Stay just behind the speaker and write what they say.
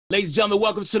Ladies and gentlemen,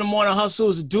 welcome to the Morning Hustle.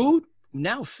 Is a dude who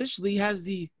now officially has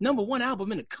the #1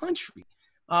 album in the country.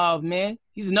 Man,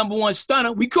 he's the #1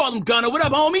 stunner. We call him Gunna. What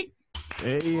up, homie?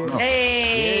 Hey.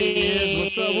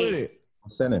 What's up with it? I'm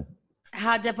sending.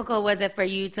 How difficult was it for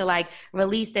you to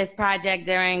release this project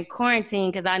during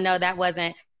quarantine? Because I know that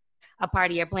wasn't a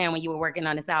part of your plan when you were working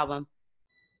on this album.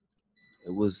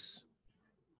 It was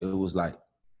like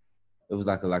a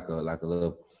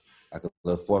little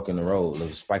fork in the road, a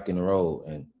little spike in the road,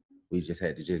 and we just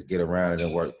had to just get around it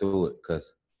and work through it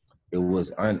because it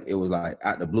was like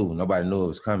out the blue. Nobody knew it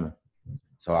was coming,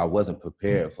 so I wasn't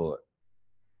prepared for it.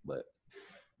 But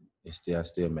I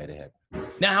still made it happen.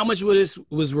 Now, how much of this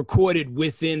was recorded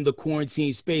within the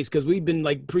quarantine space? Because we've been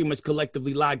pretty much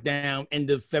collectively locked down end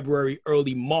of February,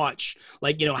 early March.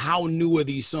 How new are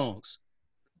these songs?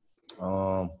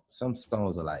 Some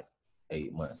songs are like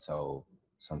 8 months old.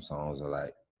 Some songs are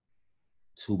like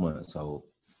 2 months old.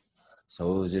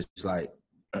 So it was just like,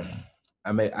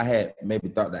 I had maybe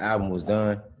thought the album was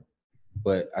done,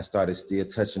 but I started still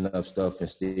touching up stuff and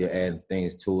still adding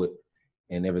things to it,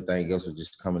 and everything else was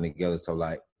just coming together. So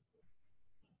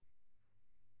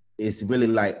it's really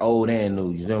like old and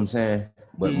new, you know what I'm saying?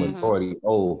 But majority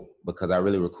old because I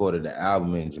really recorded the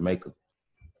album in Jamaica.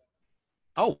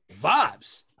 Oh,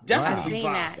 vibes. Definitely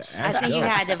I seen you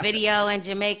had the video in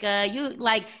Jamaica.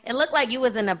 It looked like you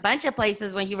was in a bunch of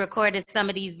places when you recorded some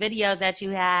of these videos that you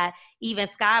had. Even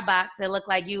Skybox, it looked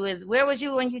like you was. Where was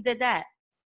you when you did that?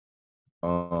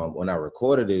 When I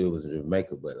recorded it, it was in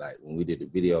Jamaica. But when we did the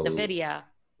video, it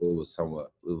was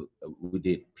somewhat. We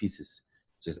did pieces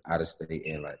just out of state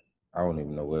and I don't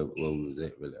even know where we was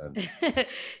at really.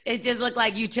 It just looked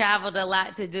like you traveled a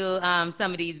lot to do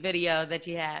some of these videos that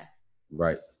you had.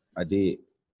 Right, I did.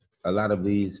 A lot of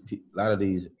these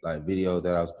videos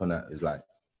that I was putting out is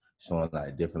showing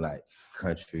different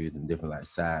countries and different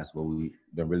sides where we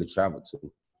didn't really travel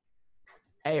to.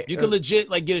 Hey, you could legit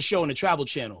get a show on the Travel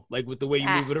Channel, with the way you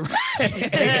move it around.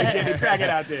 Crack it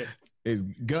out there. It's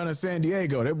Gunna San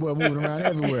Diego. That boy moving around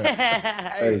everywhere.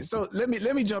 Hey, so let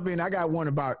me jump in. I got one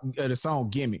about the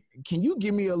song "Gimme." Can you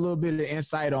give me a little bit of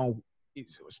insight on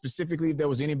specifically if there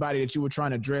was anybody that you were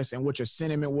trying to address and what your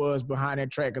sentiment was behind that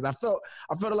track? Because I felt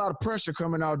a lot of pressure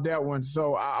coming out that one.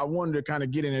 So I wanted to kind of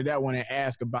get into that one and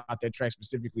ask about that track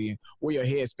specifically and where your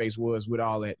headspace was with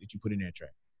all that you put in that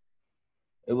track.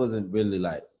 It wasn't really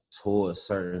towards a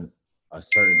certain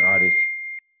artist.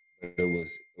 It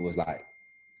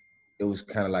was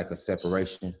kind of like a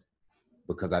separation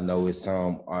because I know it's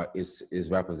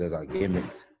rappers that are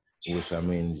gimmicks, which I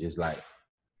mean just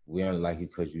we only like you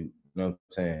because you know what I'm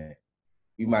saying?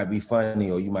 You might be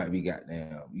funny or you might be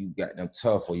goddamn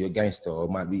tough or you're gangster or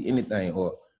it might be anything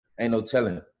or ain't no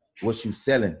telling what you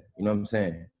selling, you know what I'm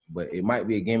saying? But it might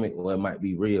be a gimmick or it might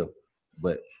be real,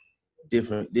 but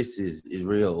different, this is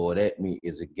real or that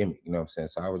is a gimmick, you know what I'm saying?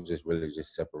 So I was just really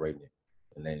just separating it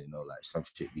and letting some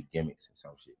shit be gimmicks and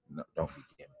some shit don't be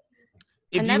gimmicks.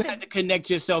 If you had to connect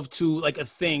yourself to a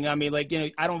thing, I mean, I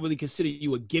don't really consider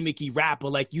you a gimmicky rapper.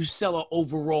 You sell an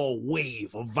overall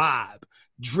wave, a vibe,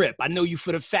 drip. I know you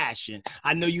for the fashion.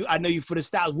 I know you for the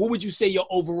styles. What would you say your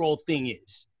overall thing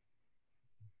is?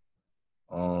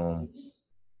 My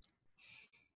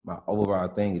overall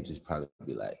thing would just probably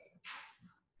be I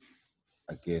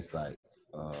guess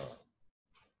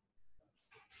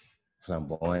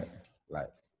flamboyant.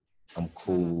 I'm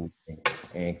cool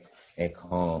and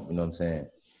calm, you know what I'm saying?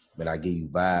 But I give you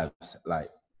vibes I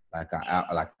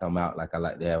come out I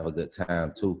like to have a good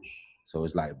time too. So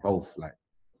it's both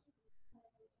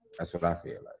that's what I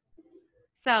feel like.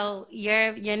 So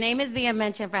your name is being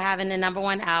mentioned for having the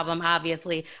 #1 album,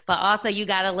 obviously, but also you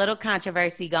got a little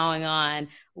controversy going on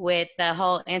with the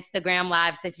whole Instagram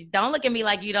Live situation. Don't look at me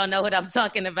like you don't know what I'm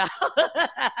talking about.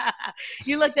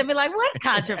 You looked at me like, what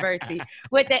controversy?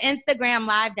 With the Instagram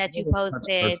Live that you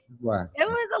posted, Why? It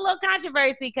was a little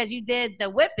controversy because you did the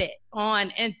whip it on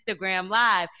Instagram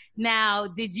Live. Now,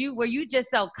 were you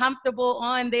just so comfortable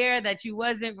on there that you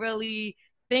wasn't really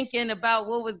thinking about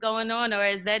what was going on, or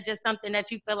is that just something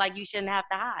that you feel like you shouldn't have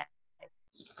to hide?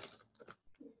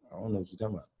 I don't know what you're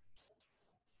talking about.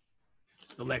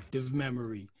 Selective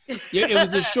memory. Yeah, it was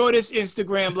the shortest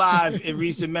Instagram Live in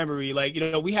recent memory.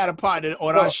 We had a partner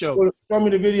on our show. Show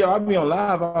me the video. I be on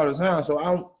live all the time, so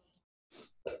I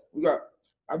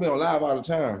be on live all the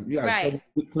time. You gotta show me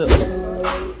the clip.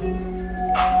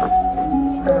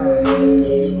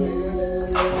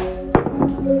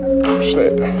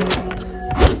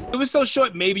 It was so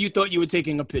short, maybe you thought you were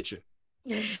taking a picture.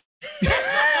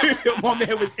 My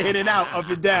man was in and out, up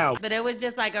and down. But it was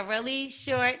just like a really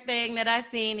short thing that I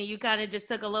seen, and you kind of just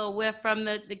took a little whiff from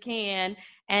the can,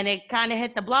 and it kind of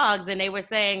hit the blogs, and they were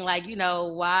saying like, you know,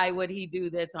 why would he do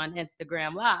this on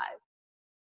Instagram Live?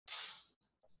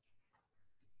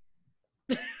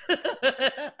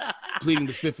 Pleading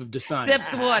the fifth of dishonor.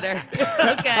 Sips water.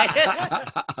 Okay.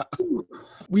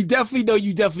 We definitely know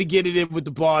you definitely get it in with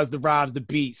the bars, the rhymes, the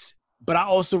beats. But I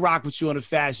also rock with you on a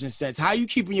fashion sense. How are you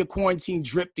keeping your quarantine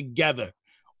drip together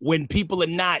when people are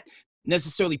not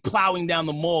necessarily plowing down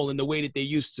the mall in the way that they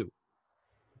used to?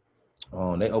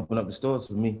 They open up the stores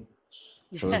for me,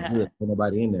 so it's good. Ain't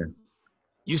nobody in there.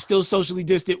 You still socially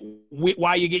distant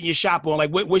while you're getting your shop on? Like,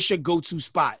 what's your go-to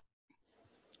spot?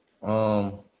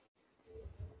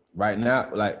 Right now,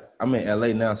 like I'm in LA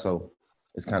now, so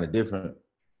it's kind of different.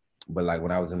 But like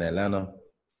when I was in Atlanta,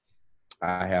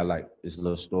 I had like this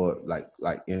little store, like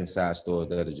inside stores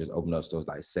that are just open up stores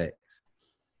like Saks.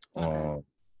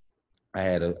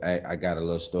 I got a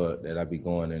little store that I be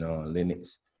going in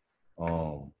Lenox,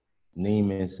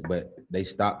 Neiman's, but they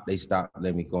stopped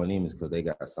letting me go in Neiman's because they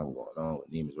got something going on with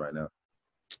Neiman's right now.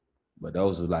 But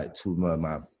those were like two of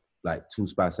my two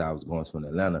spots I was going to in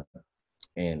Atlanta.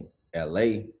 And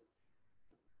LA,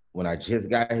 when I just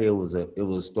got here, it was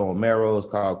a store in Melrose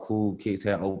called Cool Kicks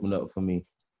had opened up for me.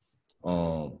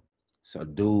 So a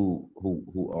dude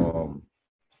who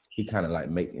he kind of like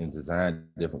make and design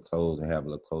different clothes and have a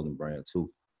little clothing brand too.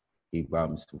 He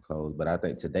brought me some clothes, but I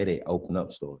think today they open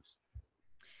up stores.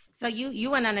 So you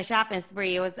went on a shopping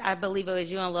spree. I believe it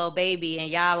was you and Lil Baby, and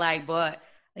y'all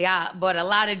bought a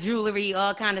lot of jewelry,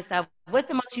 all kind of stuff. What's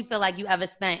the most you feel like you ever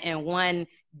spent in one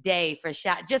day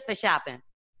just for shopping?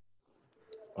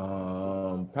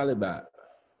 Probably about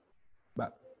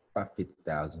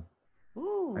 50,000.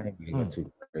 Ooh. I ain't really went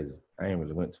too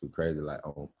crazy. Like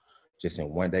just in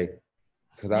one day.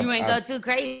 You ain't go too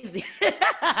crazy.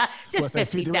 Just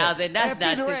 50,000. That's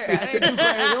not too crazy. I ain't too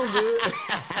crazy. I'm good.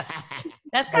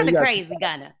 That's kind of crazy,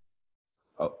 Gunna.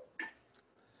 Oh,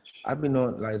 I've been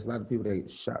knowing like a lot of people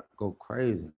that go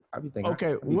crazy. I be thinking.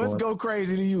 Okay, what's go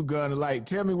crazy to you, Gunna? Like,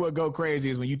 tell me what go crazy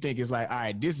is when you think it's like, all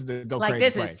right, this is the go crazy.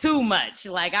 Like this is too much.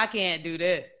 Like I can't do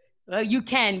this. Well, you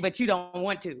can, but you don't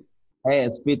want to.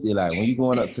 Ass 50, like when you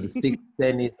going up to the 60,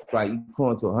 70, like you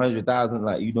going to 100,000,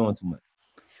 like you doing too much.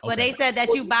 Well, they said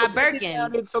that you buy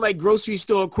Birkins. It's like grocery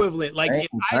store equivalent. Like if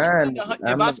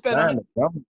I spend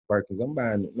Birkins, I'm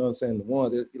buying, you know what I'm saying, the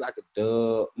ones that be like a dub, you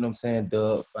know what I'm saying,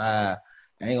 dub 5. I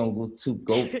ain't gonna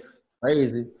go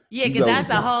crazy. Yeah, because that's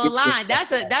a whole line.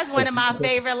 That's one of my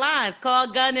favorite lines. Call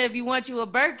Gunna if you want you a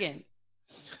Birkin.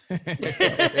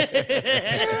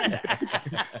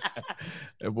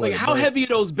 Like how heavy are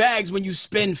those bags when you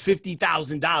spend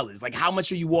 $50,000? Like how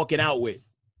much are you walking out with?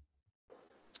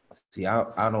 See,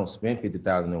 I don't spend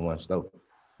 50,000 in one store.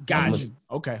 Got you.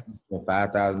 Okay.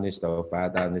 5,000 this store,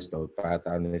 5,000 this store,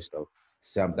 5,000 this store,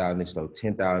 7,000 this store,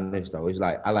 10,000 this store. It's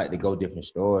like I like to go different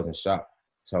stores and shop,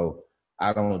 so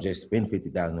I don't just spend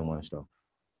 50,000 in one store.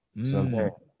 You know what I'm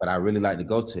saying? But I really like to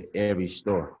go to every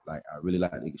store. Like I really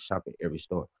like to shop at every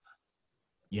store.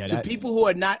 Yeah, to people who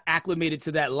are not acclimated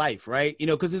to that life, right? You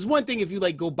know, because it's one thing if you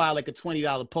like go buy like a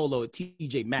 $20 polo at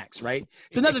TJ Maxx, right?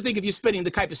 It's another thing if you're spending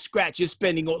the type of scratch you're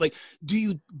spending on. Like, do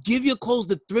you give your clothes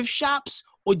to thrift shops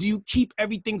or do you keep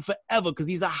everything forever? Because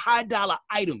these are high dollar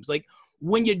items. Like,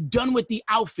 when you're done with the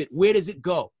outfit, where does it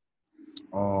go?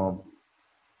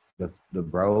 The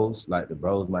bros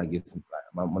might get some.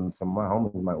 Like some of my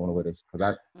homies might want to wear this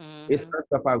because it's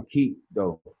stuff I keep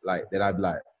though. Like that I'd be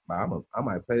like. I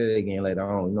might play that again later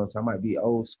on, you know. So I might be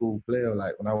old school player.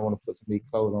 Like when I want to put some big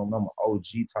clothes on, I'm an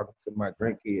OG talking to my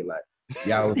grandkid. Like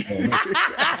y'all was saying,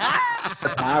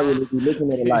 that's how I really be looking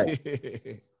at it.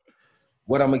 Like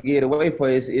what I'm gonna get away for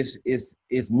is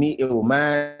me. It was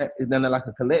mine. It's nothing like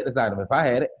a collector's item. If I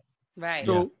had it, right.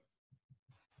 So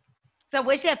So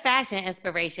what's your fashion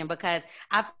inspiration? Because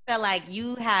I feel like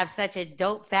you have such a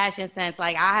dope fashion sense.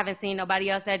 Like I haven't seen nobody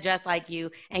else that dress like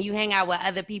you, and you hang out with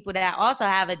other people that also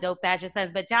have a dope fashion sense,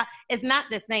 but y'all, it's not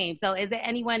the same. So is there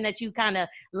anyone that you kind of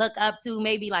look up to,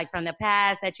 maybe like from the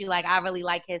past that you like, I really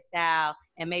like his style,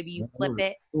 and maybe you flip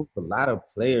it? A lot of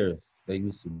players, they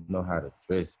used to know how to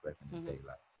dress back in the day.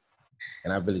 Like,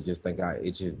 and I really just think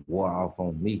it just wore off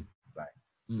on me.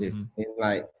 Like, just and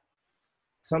like,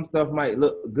 some stuff might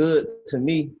look good to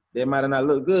me, that might not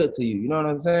look good to you. You know what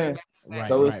I'm saying? Right,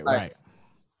 so it's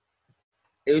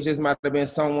it just might have been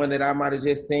someone that I might have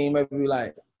just seen, maybe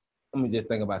like, let me just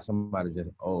think about somebody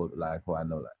just old, like who I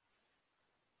know,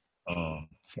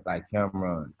 like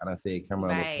Cameron. I done said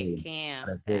Cameron. Right, Cam. I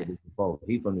done said this before.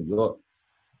 He from New York,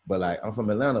 but like I'm from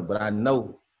Atlanta, but I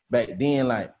know back then,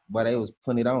 like, but they was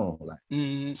putting it on, like,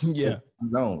 yeah,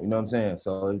 on, you know what I'm saying?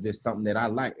 So it's just something that I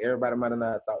like. Everybody might have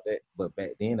not thought that, but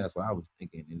back then that's what I was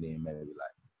thinking. And then maybe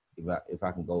like, if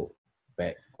I can go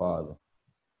back farther,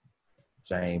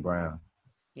 Jane Brown.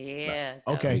 Yeah.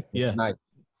 Like, okay, yeah, nice.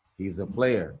 He's a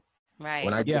player. Right.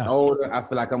 When I get older, I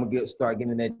feel like I'm gonna start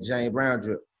getting that Jane Brown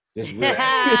drip. Just real.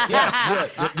 yeah.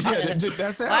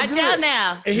 That sounds Watch good. out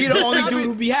now. And he the only dude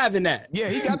who be having that. Yeah,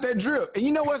 he got that drip. And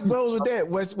you know what goes with that?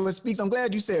 What speaks? I'm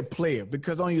glad you said player,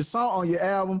 because on your song, on your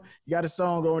album, you got a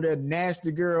song on there,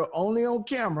 Nasty Girl, only on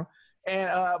camera. And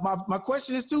my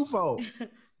question is twofold.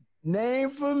 Name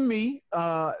for me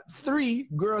 3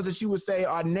 girls that you would say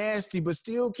are nasty but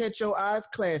still catch your eyes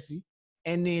classy.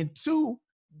 And then 2,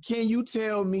 can you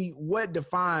tell me what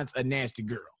defines a nasty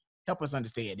girl? Help us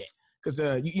understand that. Because,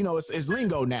 you know, it's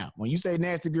lingo now. When you say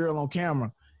nasty girl on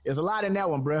camera, there's a lot in that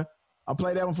one, bruh. I'll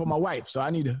play that one for my wife, so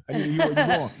I need to hear what you're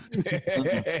going.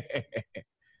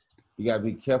 You got to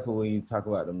be careful when you talk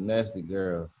about them nasty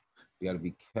girls. You got to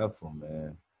be careful,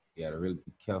 man. You got to really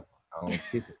be careful. I don't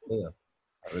kiss a player.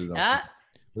 I really don't kiss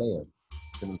a player. You know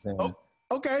what I'm saying? Oh,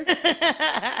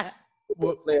 okay.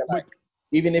 Well, player, like,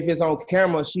 even if it's on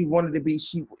camera, she wanted to be,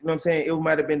 you know what I'm saying? It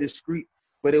might have been discreet,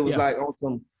 but it was like on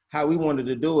some, how we wanted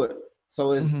to do it.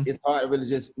 So it's hard to really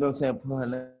just, you know what I'm saying, put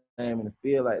her name in the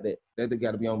field like that. That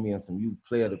got to be on me on some you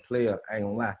player to player. I ain't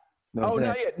gonna lie. You know what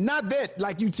I'm saying? Not that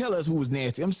like you tell us who was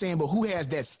nasty. I'm saying, but who has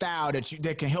that style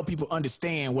that can help people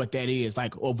understand what that is?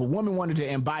 Like, if a woman wanted to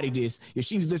embody this, if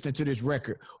she's listening to this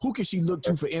record, who can she look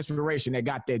to for inspiration that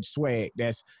got that swag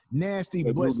that's nasty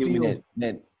but still?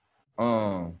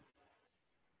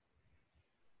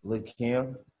 Lil'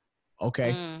 Kim.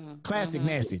 Okay. Classic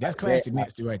nasty. That's classic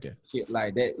nasty right there. Shit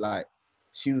like that, like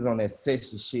she was on that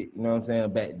sexy shit, you know what I'm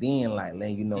saying? Back then, like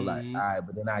letting you know, like, all right,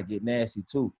 but then I get nasty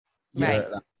too. Right.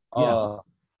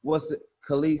 What's it?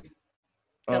 Khalees?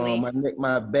 My neck,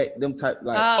 my back, them type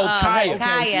like Kaya.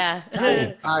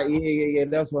 Yeah.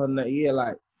 That's what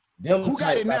like them. Who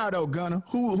got it now though, Gunna?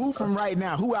 Who from right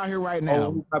now? Who out here right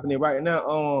now? Who popping it right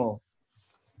now?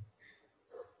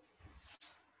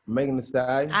 Megan Thee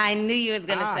Stallion. I knew you was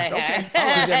gonna say her. Okay.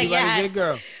 Because everybody's your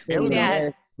girl.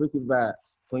 Ricky vibes,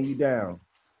 putting you down.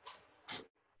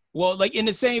 Well, like in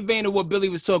the same vein of what Billy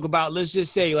was talking about, let's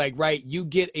just say, like, right, you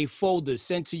get a folder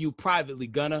sent to you privately,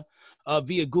 Gunna,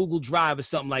 via Google Drive or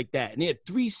something like that, and there are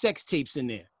 3 sex tapes in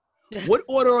there. What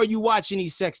order are you watching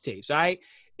these sex tapes? All right,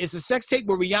 it's a sex tape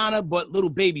with Rihanna, but little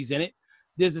babies in it.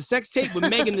 There's a sex tape with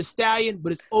Megan Thee Stallion,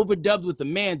 but it's overdubbed with a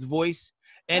man's voice.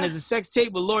 And there's a sex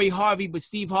tape with Lori Harvey, but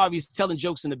Steve Harvey's telling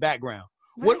jokes in the background.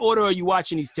 What order are you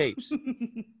watching these tapes?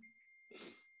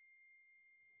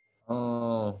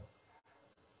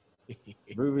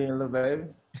 Ruby and Lil Baby.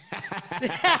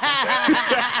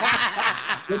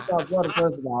 That's my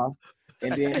first of all.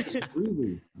 And then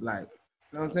Ruby, like,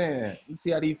 you know what I'm saying? You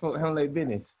see how these folks handle their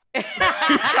business.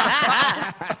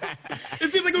 It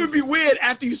seems like it would be weird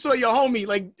after you saw your homie,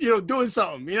 like, you know, doing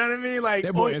something. You know what I mean? Like,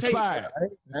 that boy inspired.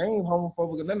 I ain't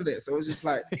homophobic or none of that. So it's just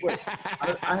like, what?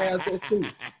 I have sex too.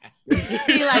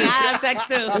 He like, I have sex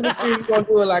too. You gonna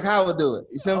do it like how I would do it.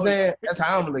 You see what I'm saying? That's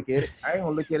how I'm gonna look at it. I ain't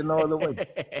gonna look at it no other way.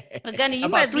 But Gunna, you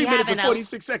about must 3 be minutes having and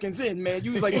 46 seconds in, man.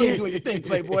 You was like, you ain't doing your thing,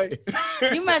 Playboy.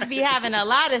 You must be having a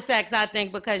lot of sex, I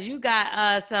think, because you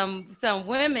got some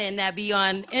women that be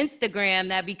on Instagram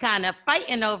that be kind of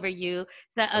fighting over you.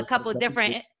 So a couple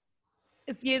different,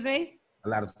 excuse me? A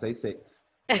lot of say sex.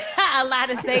 A lot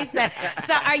of say sex.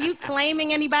 So are you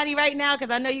claiming anybody right now?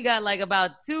 Because I know you got like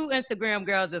about 2 Instagram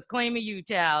girls that's claiming you,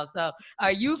 child. So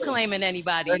are you claiming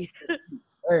anybody?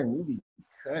 Man, you be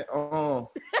I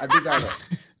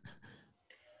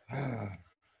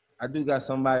do got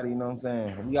somebody, you know what I'm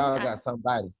saying? We all got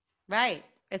somebody. Right.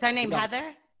 Is her name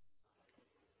Heather?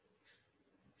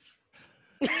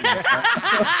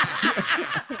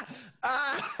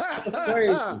 That's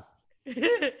crazy.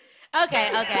 Okay.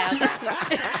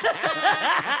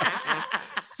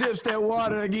 Sips that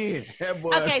water again.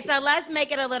 Okay, so let's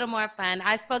make it a little more fun.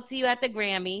 I spoke to you at the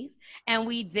Grammys, and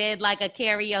we did like a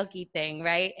karaoke thing,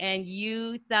 right? And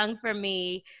you sung for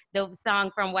me the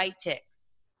song from White Chicks.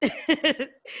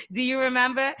 Do you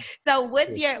remember? So what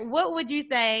would you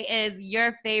say is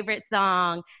your favorite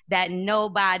song that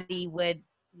nobody would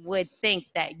think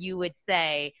that you would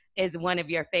say is one of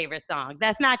your favorite songs?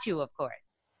 That's not you, of course.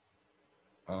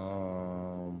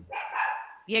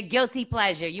 Your guilty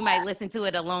pleasure. You might listen to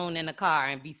it alone in the car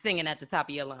and be singing at the top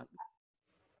of your lungs.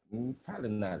 Probably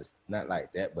not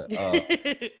like that, but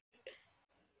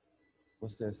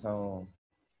what's that song?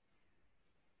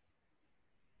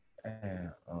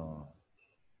 I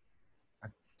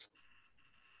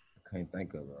can't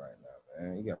think of it right now,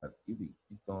 Man, you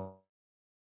throwing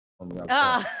me off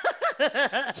Oh,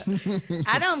 track.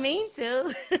 I don't mean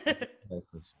to.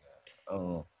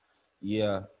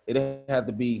 Yeah, it had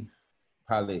to be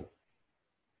probably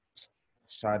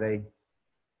Sade.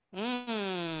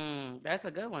 That's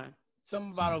a good one.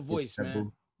 Something about her voice,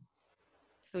 man.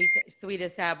 Sweet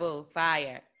as taboo,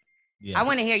 fire. I Yeah.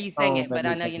 want to hear you sing Song it, made but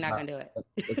I me know think you're not about gonna do it.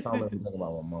 that song made me think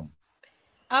about my mama.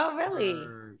 Oh,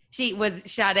 really? She was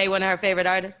Sade one of her favorite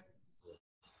artists.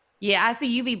 Yeah, I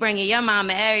see you be bringing your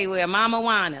mama everywhere, Mama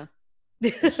Wunna.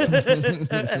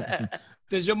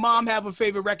 Does your mom have a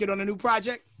favorite record on a new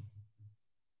project?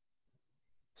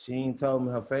 She ain't told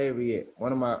me her favorite yet.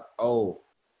 One of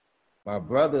my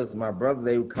brothers,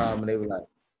 they would call me. They were like,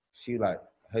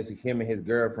 him and his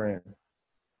girlfriend.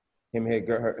 Him and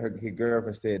his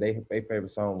girlfriend said their favorite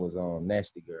song was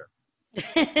 "Nasty Girl."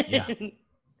 Yeah.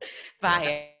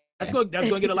 Fire. That's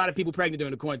gonna get a lot of people pregnant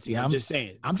during the quarantine. Yeah, I'm just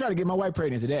saying. I'm trying to get my wife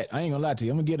pregnant to that. I ain't gonna lie to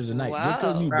you. I'm gonna get her tonight. Wow. Just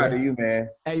cause you, Proud bro. of you, man.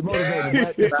 Hey, motivated,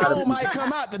 but the phone might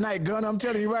come out tonight, Gunna. I'm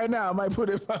telling you right now. I might put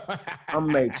it.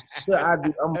 I'm make sure I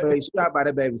buy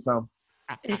that baby something.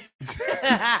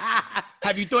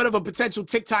 Have you thought of a potential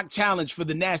TikTok challenge for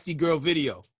the Nasty Girl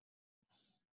video?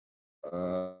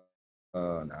 Nah.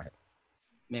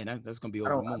 Man, that's gonna be I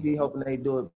over. don't. I be hoping they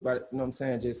do it, but you know what I'm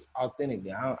saying, just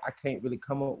authentically. I can't really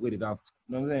come up with it off.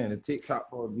 You know what I'm saying? The TikTok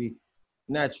part would be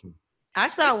natural. I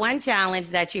saw one challenge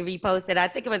that you reposted. I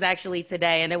think it was actually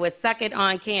today, and it was "Suck It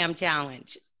on Cam"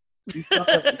 challenge. You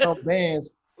fucking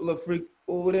bands, little freak.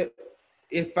 Oh, that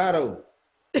if I don't,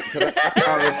 because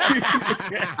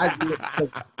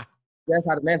that's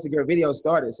how the Nasty Girl video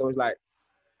started. So it's like,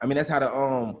 I mean, that's how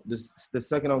the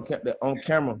sucking on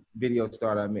camera video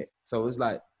started. I meant, so it's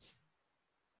like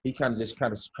he kind of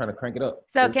trying to crank it up.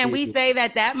 So can we say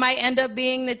that might end up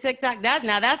being the TikTok?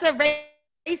 That's a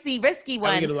risky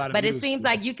one, but it seems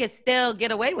like you could still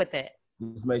get away with it.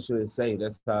 Just make sure it's safe.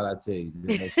 That's all I tell you.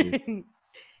 Just make sure.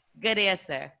 Good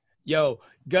answer. Yo,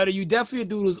 Gunna, you definitely a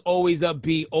dude who's always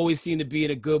upbeat, always seem to be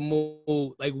in a good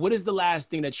mood. Like, what is the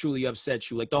last thing that truly upsets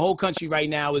you? Like, the whole country right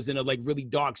now is in a really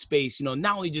dark space. You know,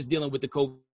 not only just dealing with the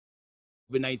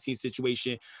COVID-19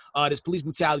 situation, this police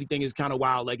brutality thing is kind of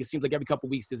wild. Like, it seems like every couple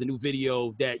of weeks there's a new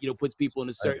video that puts people in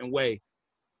a certain way.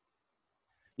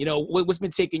 You know, what's been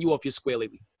taking you off your square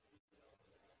lately?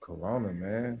 Corona,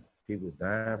 man. People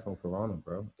dying from Corona,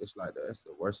 bro. It's like that's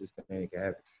the worst thing that can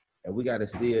happen, and we gotta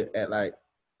still act like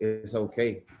it's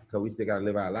okay because we still gotta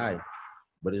live our life.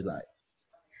 But it's like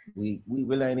we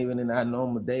really ain't even in our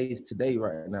normal days today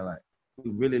right now. Like we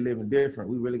really living different.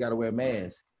 We really gotta wear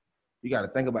masks. You gotta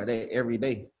think about that every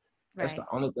day. Right. That's the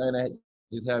only thing that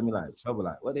just had me like trouble.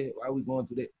 Like why are we going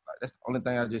through that? Like that's the only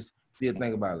thing I just still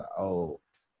think about. Like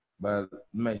but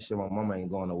make sure my mama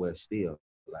ain't going nowhere still.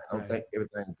 Like don't think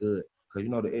everything's good because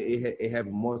it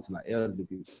happened more to like elderly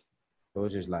people. So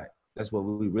it's just like that's what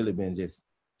we really been just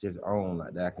on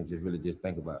like that. I can just really just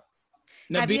think about.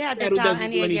 Now, being that who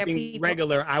doesn't do anything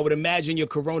regular, I would imagine your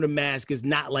Corona mask is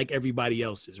not like everybody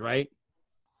else's, right?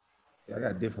 Yeah, I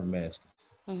got different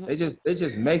masks. Mm-hmm.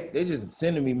 They just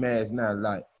sending me masks now.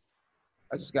 Like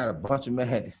I just got a bunch of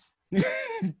masks.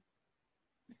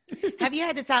 Have you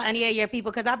had to tell any of your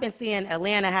people? Because I've been seeing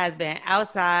Atlanta has been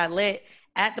outside, lit,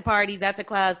 at the parties, at the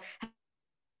clubs.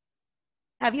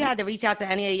 Have you had to reach out to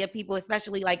any of your people,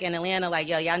 especially like in Atlanta, like,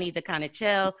 yo, y'all need to kind of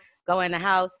chill, go in the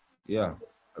house? Yeah,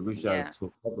 I reached out to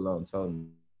a couple of them, told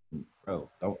them, bro,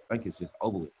 don't think it's just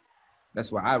over with.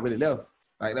 That's why I really left.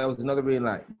 Like, that was another reason,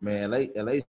 like, man,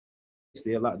 LA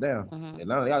still locked down. Mm-hmm.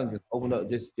 Atlanta, y'all can just open up,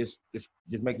 just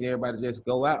making everybody just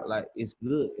go out. Like, it's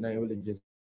good. It ain't really just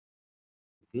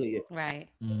good yet. Right.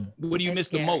 What do you miss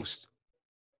the most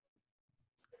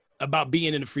about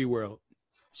being in the free world?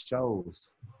 Shows.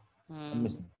 I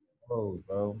miss the shows,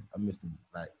 bro. I miss them,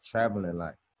 like, traveling.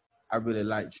 Like, I really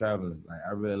like traveling. Like,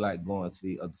 I really like going to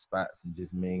the other spots and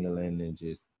just mingling and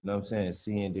just, you know what I'm saying,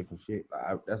 seeing different shit.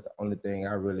 Like, that's the only thing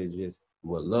I really just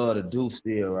would love to do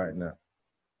still right now.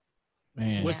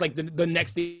 Man. What's like the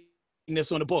next thing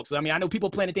that's on the books? I mean, I know people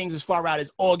planning things as far out as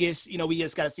August. You know, we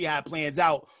just got to see how it plans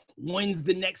out. When's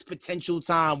the next potential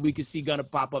time we could see Gunna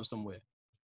pop up somewhere?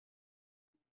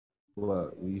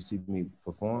 What, will you see me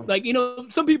perform? Like, you know,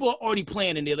 some people are already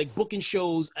planning it, like booking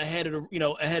shows ahead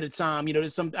of time. You know,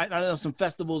 there's I know some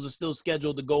festivals are still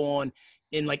scheduled to go on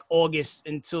in like August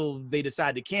until they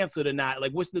decide to cancel it or not.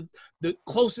 Like, what's the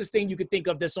closest thing you could think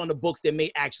of that's on the books that may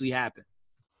actually happen?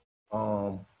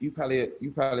 You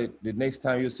probably the next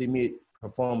time you'll see me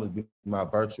perform will be my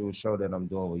virtual show that I'm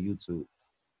doing with YouTube.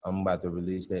 I'm about to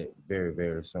release that very,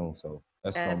 very soon. So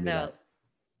that's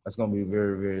gonna be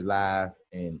very, very live,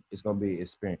 and it's gonna be an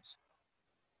experience.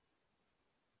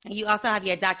 You also have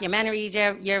your documentaries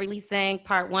you're releasing.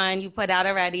 Part 1 you put out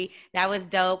already. That was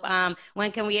dope.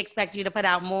 When can we expect you to put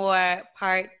out more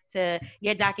parts to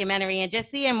your documentary and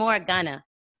just seeing more Gunna?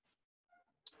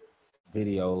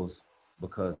 Videos,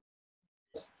 because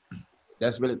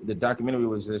that's really, the documentary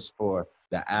was just for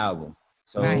the album.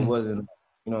 So it Right. wasn't,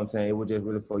 you know what I'm saying? It was just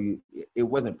really for you. It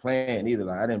wasn't planned either.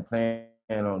 Like I didn't plan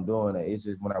on doing it. It's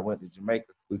just when I went to Jamaica,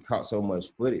 we caught so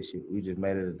much footage. We just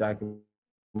made it a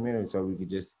documentary so we could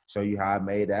just show you how I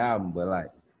made the album. But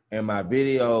like in my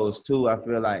videos too, I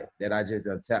feel like that I just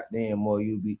done tapped in more.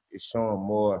 It's showing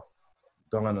more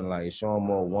Gunna, like it's showing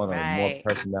more Wunna, more Right.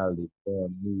 personality,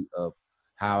 showing me of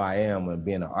how I am and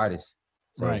being an artist.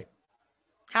 So Right.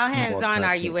 How more hands-on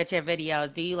are you content. with your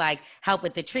videos? Do you like help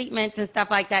with the treatments and stuff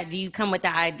like that? Do you come with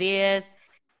the ideas?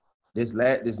 This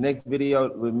next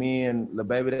video with me and the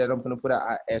baby that I'm gonna put out,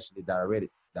 I actually directed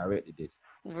this.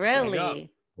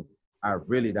 Really? I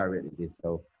really directed this.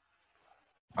 So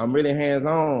I'm really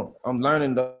hands-on. I'm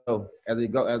learning though as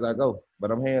I go,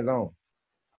 but I'm hands-on.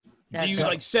 Do you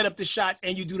like set up the shots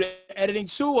and you do the editing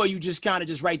too, or you just kind of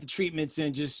just write the treatments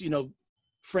and just,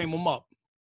 frame them up?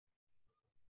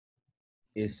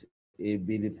 It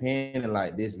be depending.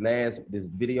 Like this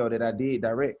video that I did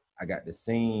direct, I got the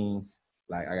scenes,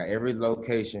 like I got every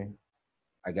location.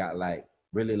 I got like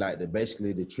really like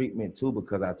basically the treatment too,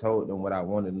 because I told them what I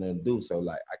wanted them to do. So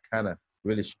like I kind of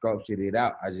really sculptured it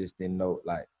out. I just didn't know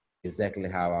like exactly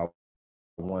how I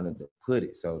wanted to put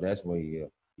it. So that's when your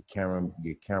camera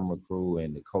crew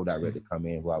and the co-director come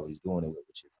in, who I was doing it with,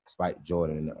 which is Spike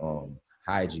Jordan,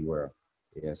 Hygie World.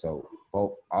 Yeah, so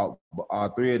all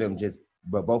three of them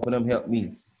but both of them helped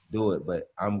me do it. But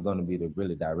I'm gonna be the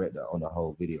really director on the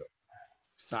whole video.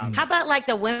 Solid. How about like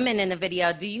the women in the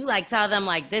video? Do you like tell them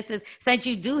like this is, since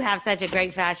you do have such a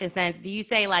great fashion sense, do you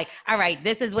say like, all right,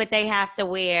 this is what they have to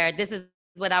wear, this is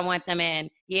what I want them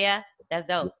in? Yeah, that's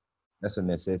dope. That's a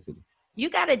necessity. You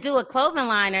got to do a clothing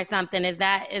line or something. Is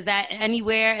that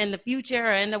anywhere in the future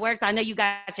or in the works? I know you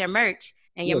got your merch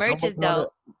and your Yes, merch is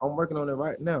dope. I'm working on it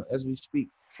right now as we speak.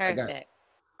 Perfect.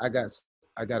 I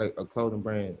got a clothing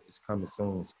brand. It's coming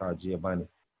soon. It's called Giovanni.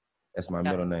 That's my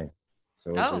middle name.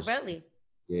 So it's really?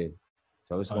 Yeah.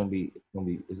 So it's gonna be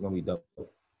dope.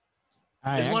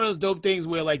 It's one of those dope things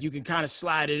where like you can kind of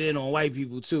slide it in on white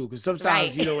people too, because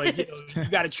sometimes you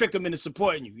got to trick them into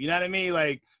supporting you. You know what I mean?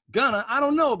 Like Gunna, I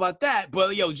don't know about that,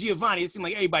 but yo, Giovanni, it seems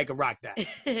like everybody could rock that.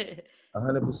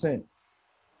 100%.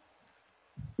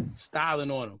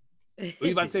 Styling on them. What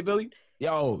you about to say, Billy?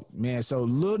 Yo, man, so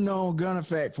little known Gunna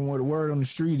fact from what the word on the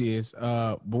street is,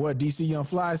 but what DC Young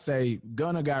Fly say,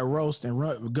 Gunna got roast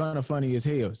and Gunna funny as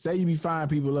hell. Say you be firing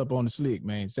people up on the slick,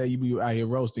 man. Say you be out here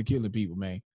roasting, killing people,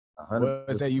 man.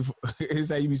 Say you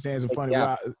be saying some funny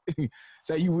wild.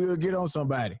 Say you will get on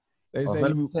somebody. They say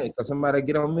you because somebody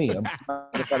get on me. Get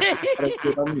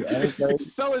on me.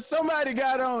 So if somebody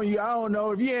got on you, I don't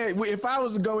know if I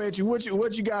was to go at you, what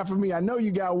you got for me? I know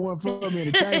you got one for me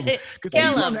in the chamber. Because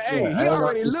he's on the A. He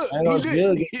already looked.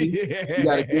 You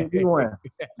gotta give me one.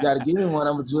 You gotta give me one.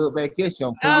 I'm gonna drill back at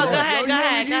you. Go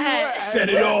ahead. Set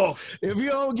it off. If you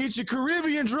don't get your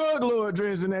Caribbean drug lord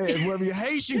dressing ass, whether your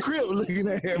Haitian Crip looking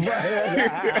at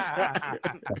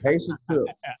Haitian Crip.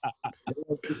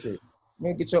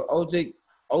 Man, get your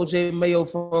OJ Mayo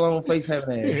full on face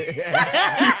having ass.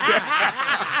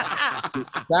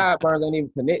 Sideburns ain't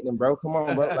even connecting, bro. Come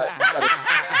on, bro.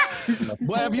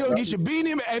 Boy, if you don't get your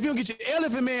beanie, if you don't get your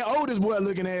Elephant Man oldest boy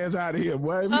looking ass out of here,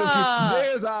 boy. If you don't get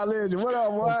your Dez legend, what up,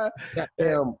 boy?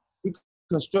 Goddamn,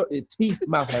 constructed teeth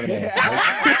mouth having ass.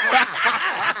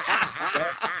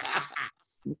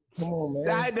 Come on,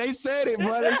 man. They said it,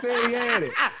 boy. They said he had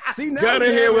it. See, now Got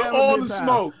in here with all the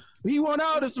smoke. He want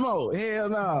all the smoke. Hell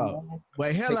no.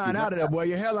 Boy, hairline out of there, boy.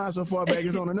 Your hairline so far back,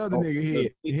 it's on another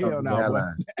nigga head. Hell no, boy.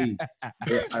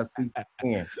 I see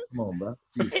skin. Come on, bro.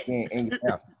 See skin in your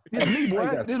mouth. This me, boy.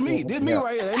 This me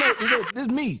right here. This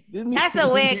me. That's a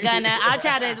wig, Gunna. I'll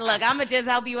try to look. I'm gonna just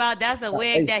help you out. That's a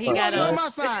wig that he got on. My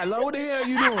side, Lo. What the hell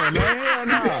you doing, man? Hell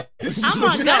no. I'm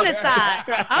on Gunna's side.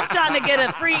 I'm trying to get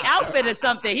a free outfit or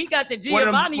something. He got the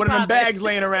Giovanni. One of them bags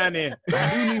laying around there.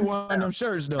 You need one of them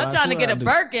shirts, though. I'm trying to get a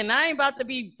Birkin. I ain't about to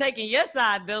be taking your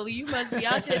side, Billy. You must be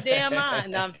out your damn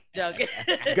mind. No, I'm joking.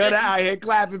 Gunna out here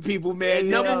clapping people, man.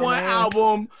 Yeah, Number one man.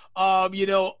 album,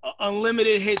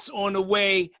 unlimited hits on the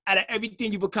way. Out of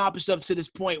everything you've accomplished up to this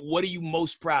point, what are you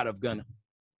most proud of, Gunna?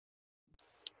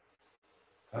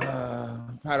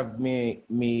 I'm proud of me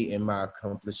and my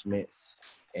accomplishments,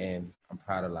 and I'm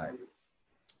proud of like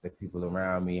the people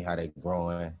around me, how they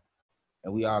growing,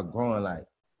 and we all growing. Like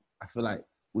I feel like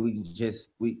we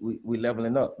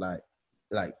leveling up. Like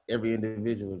like every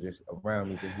individual just around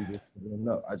me because we just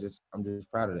know. I'm just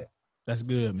proud of that. That's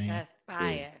good, man. That's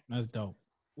fire. Yeah. That's dope.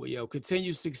 Well, yo,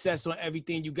 continued success on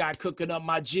everything you got cooking up,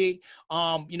 my G.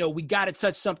 You know, we gotta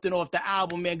touch something off the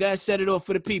album, man. Go ahead, set it off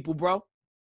for the people, bro.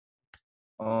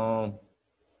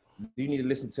 You need to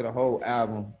listen to the whole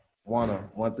album, Wunna,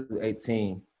 1 through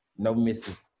 18, no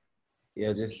misses.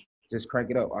 Yeah, just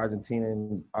crank it up, Argentina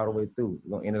and all the way through.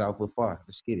 We're gonna end it off with far.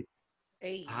 Let's get it.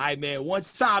 Hey. All right, man. One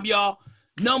time, y'all.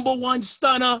 #1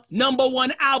 stunner,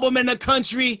 #1 album in the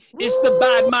country. Woo! It's the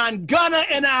bad man Gunna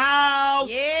in the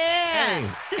house.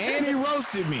 Yeah. Hey, and he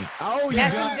roasted me. Oh, you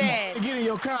got to get in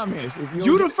your comments.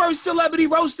 You the first celebrity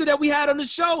roaster that we had on the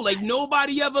show. Like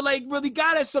nobody ever like really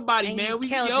got at somebody, and man. We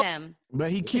killed him. But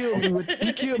he killed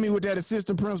me with that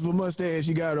assistant principal mustache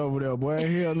you got over there, boy.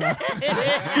 Hell no.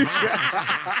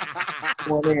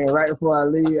 Come on in, right before I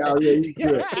leave. Oh yeah, you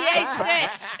good.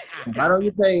 Right on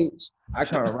your page. I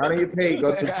come right on your page.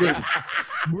 Go to the prison.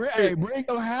 Hey, bring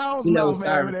your house off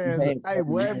ass. Hey,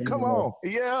 boy, come on.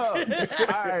 Yeah.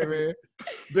 All right, man.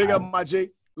 Big up, my G.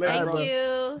 Thank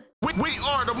you. We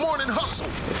are the Morning Hustle.